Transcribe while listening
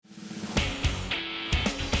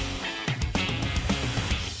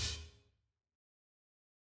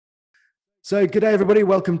So, good day, everybody.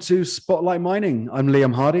 Welcome to Spotlight Mining. I'm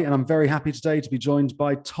Liam Hardy, and I'm very happy today to be joined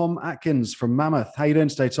by Tom Atkins from Mammoth. How you doing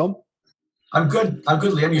today, Tom? I'm good.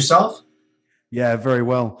 Liam. Yourself? Yeah, very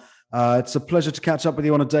well. It's a pleasure to catch up with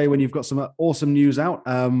you on a day when you've got some awesome news out.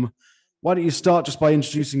 Why don't you start just by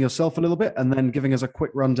introducing yourself a little bit and then giving us a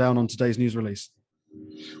quick rundown on today's news release?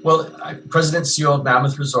 Well, I'm President and CEO of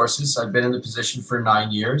Mammoth Resources. I've been in the position for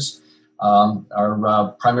 9 years.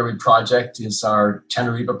 Our primary project is our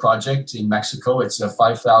Tenerife project in Mexico. It's a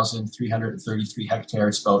 5,333 hectare.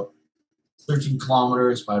 It's about 13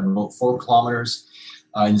 kilometers by about 4 kilometers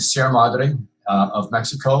in the Sierra Madre of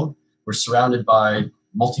Mexico. We're surrounded by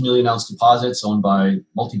multi-million ounce deposits owned by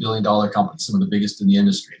multi-billion dollar companies, some of the biggest in the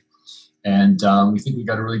industry. And we think we've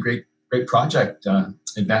got a really great project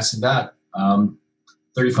advancing that.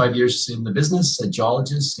 35 years in the business, a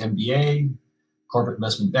geologist, MBA, corporate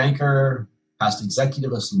investment banker, past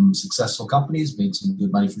executive of some successful companies, made some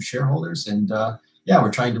good money for shareholders. And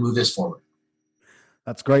we're trying to move this forward.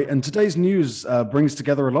 That's great. And today's news brings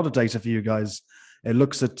together a lot of data for you guys. It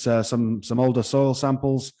looks at some older soil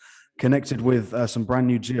samples connected with some brand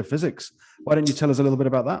new geophysics. Why don't you tell us a little bit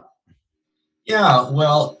about that? Yeah,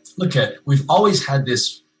 well, we've always had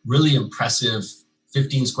this really impressive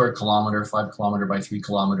 15 square kilometer, 5 kilometer by 3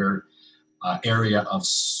 kilometer area of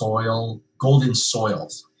soil, golden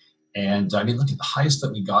soils. And I mean, look at the highest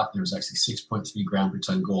that we got. There was actually 6.3 gram per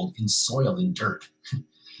ton gold in soil, in dirt.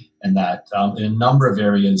 And that in a number of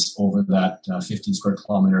areas over that 15 square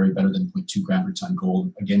kilometer area, better than 0.2 gram per ton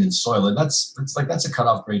gold, again in soil. And that's a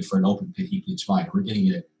cutoff grade for an open pit heap leach mine. We're getting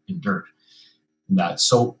it in dirt. And that.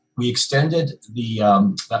 So we extended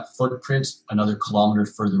that footprint another kilometer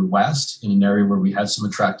further west in an area where we had some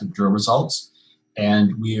attractive drill results,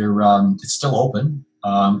 and it's still open.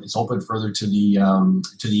 It's open further to the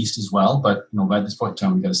east as well, but by this point in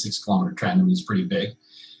time, we've got a 6 kilometer trend. I mean, it's pretty big.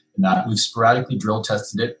 And that we've sporadically drill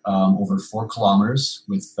tested it over 4 kilometers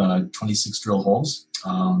with 26 drill holes.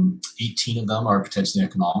 18 of them are potentially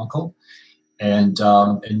economical, and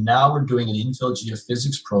now we're doing an infill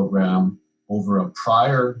geophysics program over a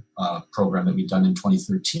prior program that we've done in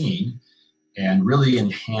 2013, and really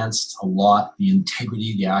enhanced a lot the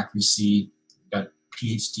integrity, the accuracy. We've got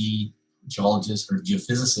PhD geologists or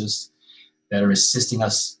geophysicists that are assisting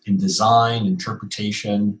us in design,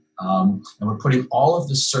 interpretation, and we're putting all of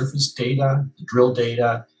the surface data, the drill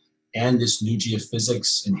data, and this new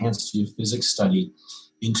geophysics, enhanced geophysics study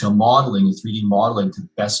into modeling, 3D modeling, to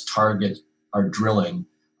best target our drilling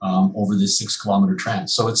over this 6 kilometer trend.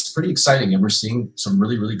 So it's pretty exciting, and we're seeing some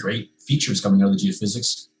really, really great features coming out of the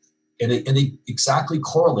geophysics, and they exactly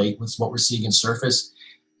correlate with what we're seeing in surface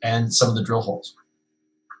and some of the drill holes.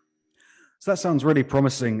 So that sounds really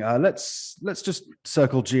promising. Let's just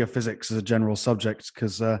circle geophysics as a general subject,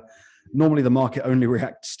 because normally the market only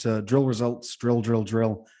reacts to drill results,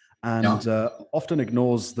 drill, and often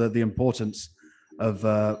ignores the importance of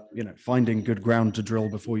finding good ground to drill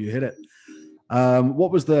before you hit it.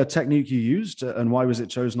 What was the technique you used, and why was it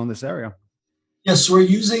chosen on this area? Yes, we're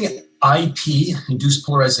using IP, induced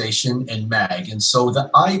polarization, and mag. And so the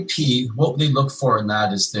IP, what they look for in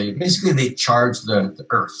that is they charge the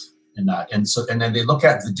earth in that. And then they look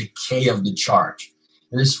at the decay of the charge.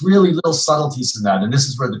 And there's really little subtleties in that. And this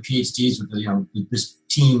is where the PhDs with this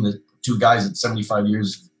team, the 2 guys at 75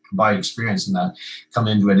 years combined experience in that, come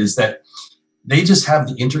into it, is that they just have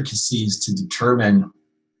the intricacies to determine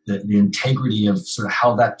the integrity of sort of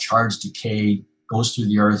how that charge decay goes through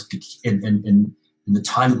the earth and the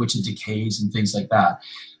time at which it decays and things like that.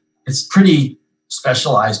 It's pretty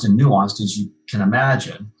specialized and nuanced, as you can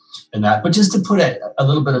imagine, in that. But just to put a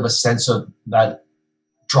little bit of a sense of that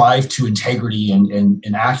drive to integrity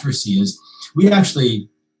and accuracy, is we actually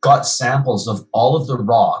got samples of all of the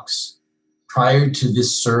rocks prior to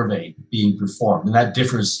this survey being performed. And that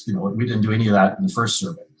differs, we didn't do any of that in the first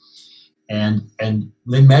survey. And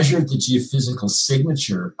they measured the geophysical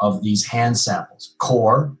signature of these hand samples,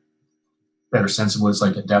 core, better sense of what it's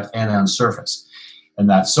like at depth, and on surface. And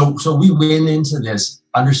that, so we went into this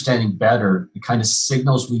understanding better the kind of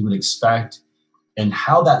signals we would expect and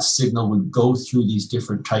how that signal would go through these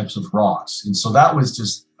different types of rocks. And so that was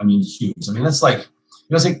just, huge. That's like,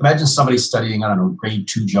 imagine somebody studying, grade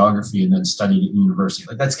 2 geography and then studying at university.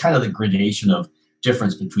 Like, that's kind of the gradation of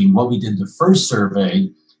difference between what we did the first survey,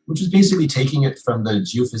 which was basically taking it from the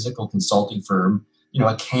geophysical consulting firm,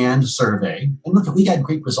 a canned survey. And look, we had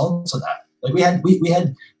great results of that. Like, we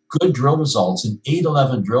had good drill results in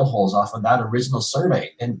 11 drill holes off of that original survey.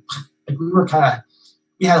 And like,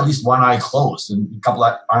 we had at least one eye closed and a couple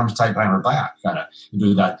of arms tied behind our back, and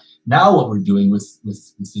doing that. Now what we're doing with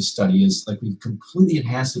this study is, like, we've completely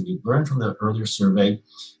enhanced it. We've learned from the earlier survey,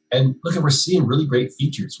 And look at, we're seeing really great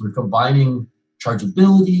features. We're combining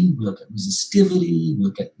chargeability, we look at resistivity, we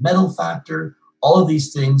look at metal factor, all of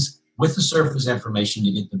these things with the surface information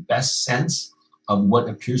to get the best sense of what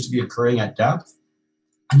appears to be occurring at depth.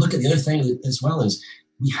 And look at the other thing as well is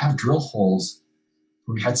we have drill holes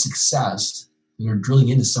where we had success that are drilling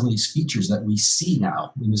into some of these features that we see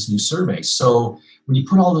now in this new survey. So when you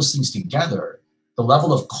put all those things together, the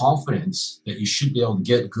level of confidence that you should be able to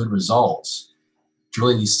get good results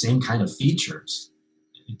drilling these same kind of features,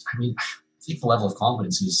 I mean, I think the level of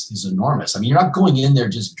confidence is enormous. I mean, you're not going in there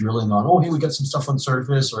just drilling on, oh, hey, we got some stuff on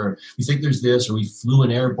surface, or we think there's this, or we flew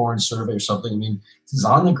an airborne survey or something. I mean, this is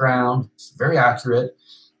on the ground, it's very accurate,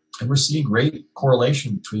 and we're seeing great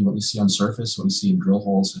correlation between what we see on surface, what we see in drill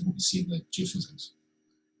holes, and what we see in the geophysics.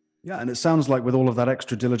 Yeah, and it sounds like with all of that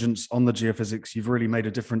extra diligence on the geophysics, you've really made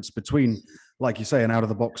a difference between, like you say, an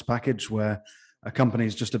out-of-the-box package where a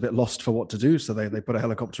company's just a bit lost for what to do, so they put a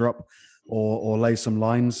helicopter up or lay some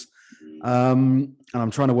lines. And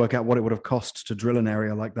I'm trying to work out what it would have cost to drill an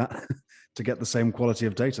area like that to get the same quality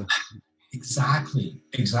of data. Exactly.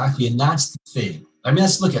 And that's the thing. I mean,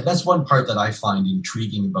 that's one part that I find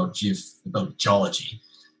intriguing about geology,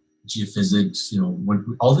 geophysics,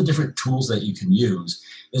 all the different tools that you can use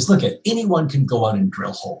is look at anyone can go out and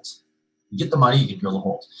drill holes. You get the money, you can drill the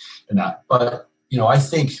holes and that. But, I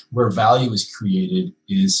think where value is created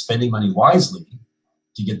is spending money wisely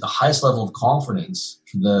to get the highest level of confidence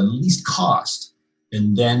for the least cost,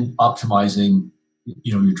 and then optimizing,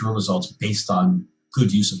 your drill results based on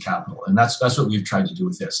good use of capital. And that's what we've tried to do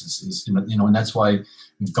with this and that's why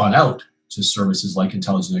we've gone out to services like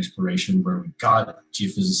Intelligent Exploration, where we've got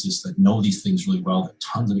geophysicists that know these things really well, that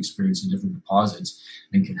tons of experience in different deposits,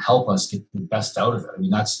 and can help us get the best out of it. I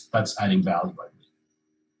mean, that's adding value, I believe.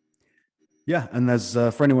 Yeah, and there's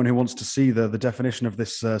for anyone who wants to see the definition of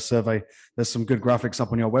this survey, there's some good graphics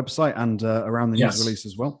up on your website and around the news release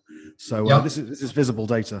as well. So this is visible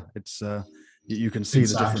data. It's you can see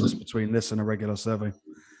the difference between this and a regular survey.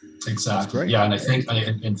 Exactly. Yeah, and I think,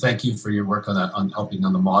 and thank you for your work on that, on helping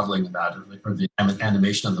on the modeling of that, or the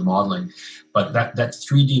animation of the modeling. But that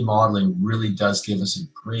 3D modeling really does give us a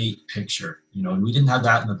great picture. And we didn't have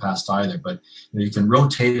that in the past either. But you can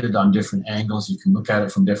rotate it on different angles. You can look at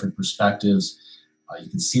it from different perspectives. You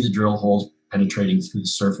can see the drill holes penetrating through the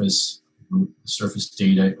surface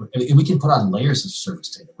data, and we can put on layers of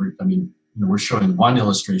surface data. We're showing one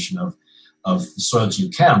illustration of the soil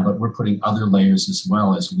geochem, but we're putting other layers as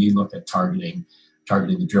well as we look at targeting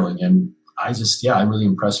the drilling. And I'm really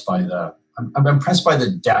impressed by I'm impressed by the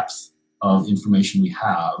depth of information we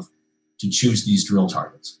have to choose these drill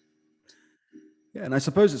targets. Yeah, and I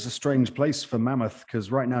suppose it's a strange place for Mammoth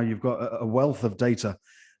because right now you've got a wealth of data,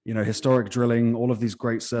 historic drilling, all of these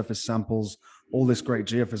great surface samples, all this great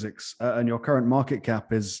geophysics, and your current market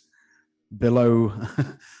cap is below,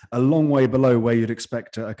 a long way below where you'd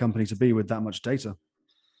expect a company to be with that much data.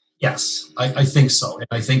 Yes, I think so. And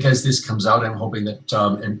I think as this comes out, I'm hoping that,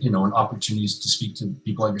 and opportunities to speak to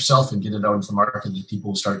people like yourself and get it out into the market, that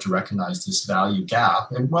people will start to recognize this value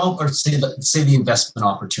gap and or say the investment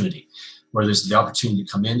opportunity, where there's the opportunity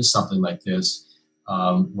to come into something like this,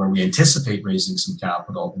 where we anticipate raising some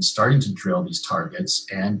capital and starting to drill these targets.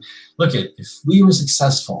 And look at, if we were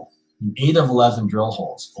successful in 8 of 11 drill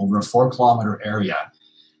holes over a 4-kilometer area,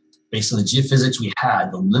 based on the geophysics we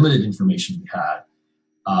had, the limited information we had,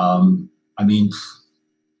 really,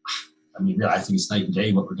 I think it's night and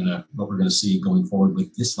day what we're gonna see going forward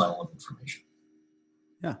with this level of information.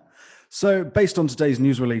 Yeah. So, based on today's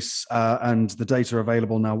news release and the data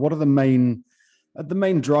available now, what are the main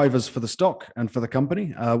drivers for the stock and for the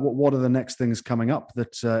company? What are the next things coming up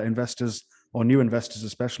that investors, or new investors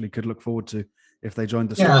especially, could look forward to if they joined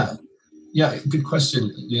the story? Yeah, good question,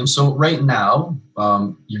 Liam. So right now,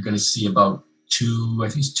 you're going to see about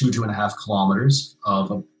 2.5 kilometers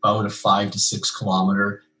of about a 5 to 6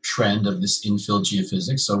 kilometer trend of this infill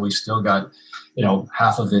geophysics. So we've still got,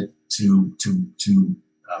 half of it to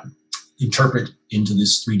interpret into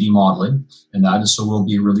this 3D modeling, and so we'll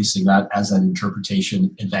be releasing that as that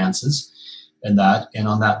interpretation advances. And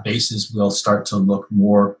on that basis, we'll start to look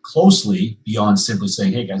more closely beyond simply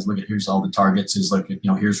saying, hey guys, here's all the targets, here's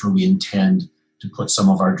where we intend to put some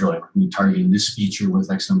of our drilling. We're going to be targeting this feature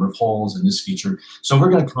with X number of holes and this feature. So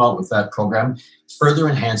we're going to come out with that program, further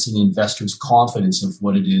enhancing investors' confidence of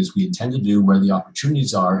what it is we intend to do, where the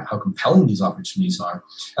opportunities are, how compelling these opportunities are.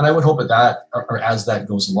 And I would hope or as that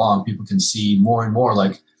goes along, people can see more and more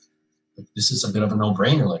this is a bit of a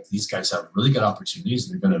no-brainer. Like, these guys have really good opportunities.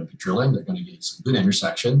 They're going to be drilling. They're going to get some good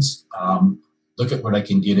intersections. Look at what I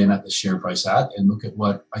can get in at the share price at, and look at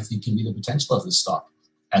what I think can be the potential of this stock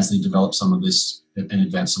as they develop some of this and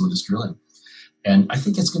advance some of this drilling. And I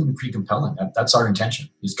think it's going to be pretty compelling. That's our intention.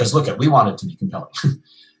 Is because look, we want it to be compelling.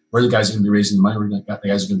 We're the guys who are going to be raising the money. We're the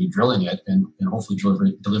guys who are going to be drilling it and hopefully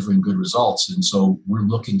delivering good results. And so we're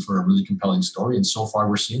looking for a really compelling story. And so far,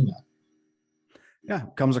 we're seeing that. Yeah,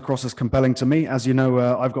 comes across as compelling to me. As you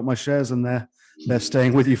know, I've got my shares, and they're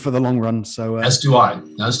staying with you for the long run. So as do I.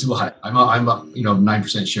 I'm a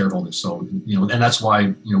 9% shareholder. So and that's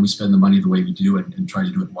why we spend the money the way we do and try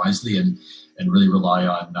to do it wisely and really rely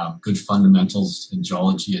on good fundamentals in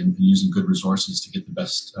geology and using good resources to get the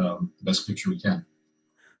best picture we can.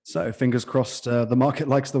 So fingers crossed, the market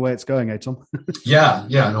likes the way it's going, Tom? Yeah,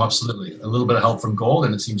 no, absolutely. A little bit of help from gold,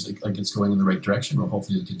 and it seems like it's going in the right direction. We'll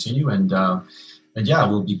hopefully continue, and yeah,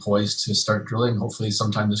 we'll be poised to start drilling hopefully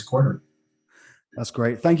sometime this quarter. That's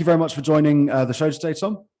great. Thank you very much for joining the show today,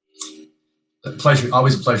 Tom. A pleasure,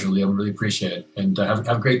 always a pleasure, Liam. Really appreciate it, and have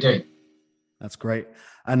a great day. That's great.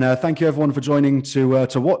 And thank you everyone for joining to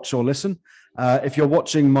watch or listen. If you're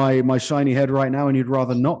watching my shiny head right now and you'd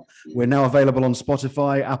rather not, we're now available on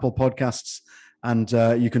Spotify, Apple Podcasts, and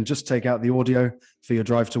you can just take out the audio for your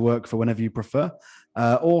drive to work for whenever you prefer,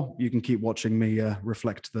 or you can keep watching me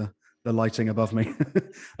reflect the lighting above me.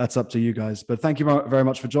 That's up to you guys. But thank you very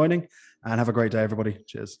much for joining, and have a great day, everybody.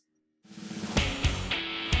 Cheers.